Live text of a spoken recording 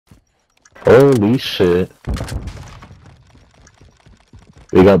Holy shit.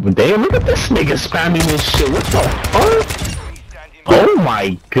 We got, damn, look at this nigga spamming this shit. What the fuck? Oh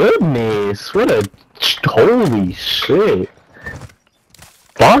my goodness. What a, holy shit.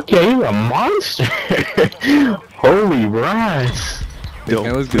 Fuck yeah, you're a monster. Holy rats. Yo,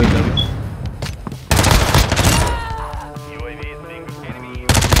 it was good though.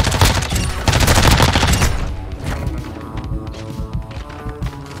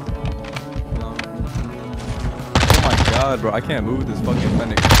 God, bro, I can't move with this fucking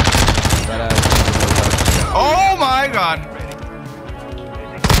Fennec. Oh my god!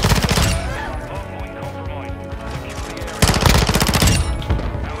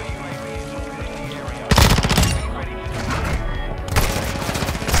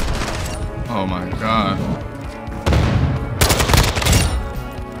 Oh my god.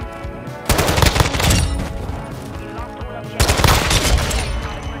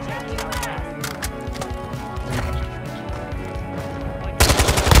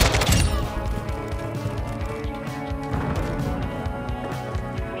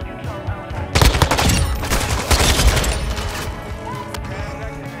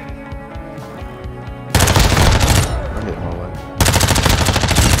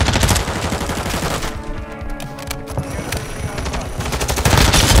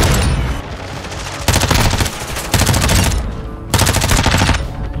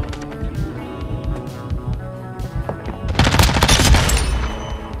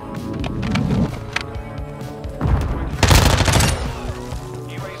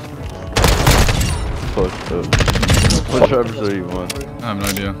 What drivers are you on? I have no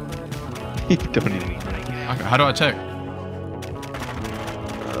idea. You don't even. Okay, how do I check?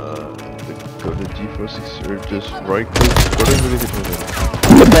 Go to G46 or just right click. Whatever you can do.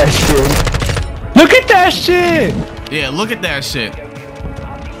 Look at that shit. Look at that shit! Yeah, look at that shit.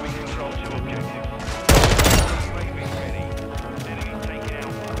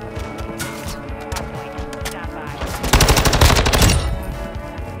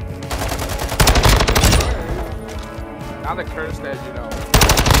 Now the curse that you know.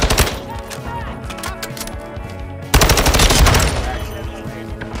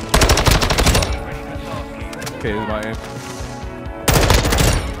 Okay, this is my aim.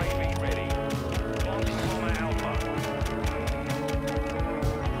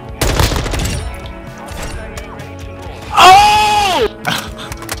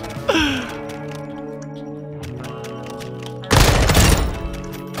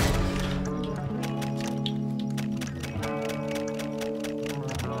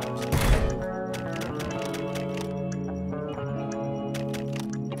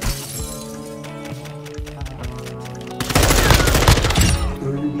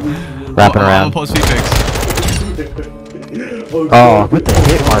 Wrapping around. Post fix. Oh, with the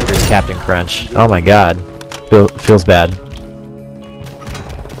hit markers, Captain Crunch. Oh my god. Feels bad.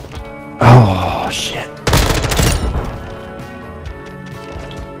 Oh, shit.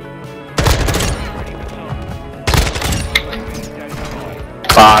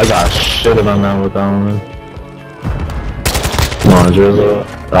 Ah, I got shitted on that with that one. Come on, Drizzle.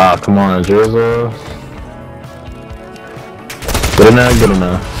 Ah, come on, Drizzle. Good enough, good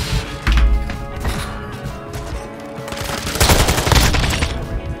enough.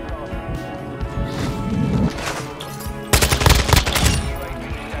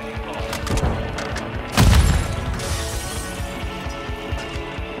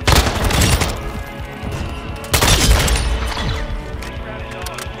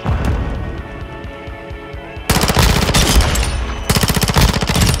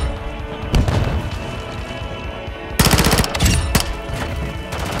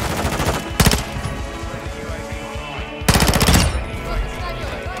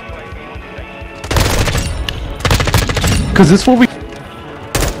 Cause this will be.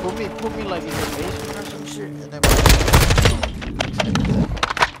 Put me like in the basement or some shit, and then.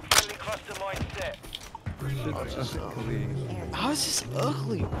 How is this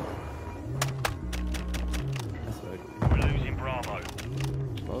ugly? We're losing Bravo.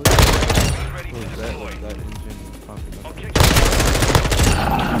 Ready to deploy.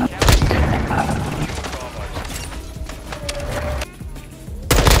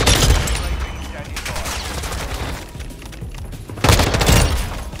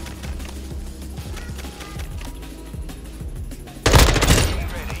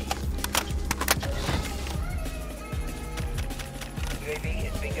 UAV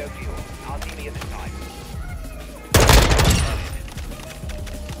is bingo fuel. RTB at this time.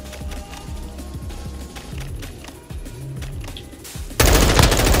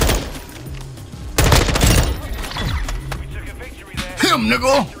 We took a victory there. Him,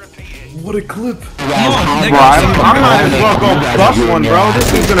 nigga. What a clip. Bro, I might as well go plus one, bro.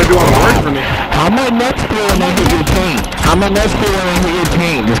 This is gonna do all the work for me. I'm a nuts player when I hit your paint. I'm a nuts player when I hit your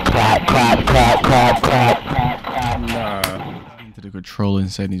paint. Just clap, clap, clap, clap, clap, clap, clap. Into the controlling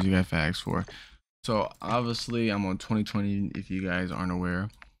settings you got facts for. So obviously I'm on 2020 if you guys aren't aware.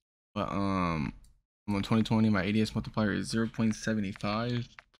 But I'm on 2020, my ADS multiplier is 0.75.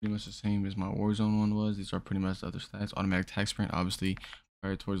 Pretty much the same as my Warzone one was. These are pretty much the other stats. Automatic tac sprint, obviously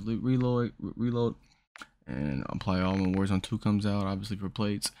prior towards reload, and apply all when Warzone 2 comes out, obviously for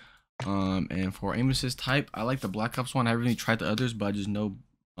plates. And for aim assist type, I like the Black Ops one. I haven't really tried the others, but I just know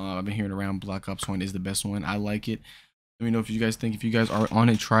I've been hearing around Black Ops one is the best one. I like it. Let me know if you guys think, if you guys are on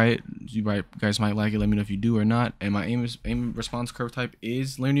it, try it. You guys might like it. Let me know if you do or not. And my aim response curve type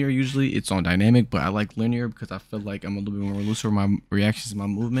is linear. Usually it's on dynamic, but I like linear because I feel like I'm a little bit more looser with my reactions and my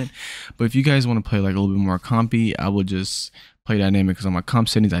movement. But if you guys want to play like a little bit more compy, I will just play dynamic, because on my comp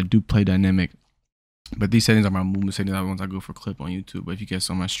settings I do play dynamic. But these settings are my movement settings. The ones I go for clip on YouTube. But if you guys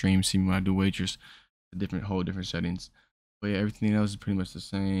on my stream, see me when I do wagers, whole different settings. But yeah, everything else is pretty much the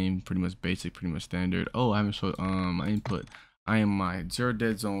same, pretty much basic, pretty much standard. Oh, I haven't showed my input. I am my 0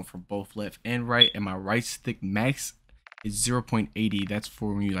 dead zone for both left and right, and my right stick max is 0.80. That's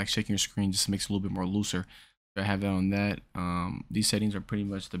for when you like shaking your screen, just makes it a little bit more looser. I have that on that. These settings are pretty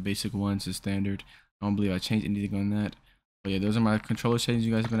much the basic ones, the standard. I don't believe I changed anything on that. But yeah, those are my controller settings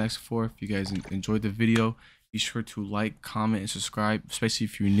you guys have been asking for. If you guys enjoyed the video, be sure to like, comment, and subscribe, especially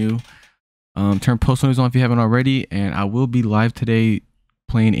if you're new. Turn post notifications on if you haven't already, and I will be live today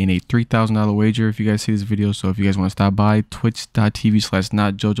playing in a $3,000 wager if you guys see this video. So if you guys want to stop by,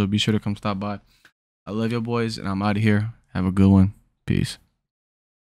 twitch.tv/NotJoJo, be sure to come stop by. I love you boys, and I'm out of here. Have a good one. Peace.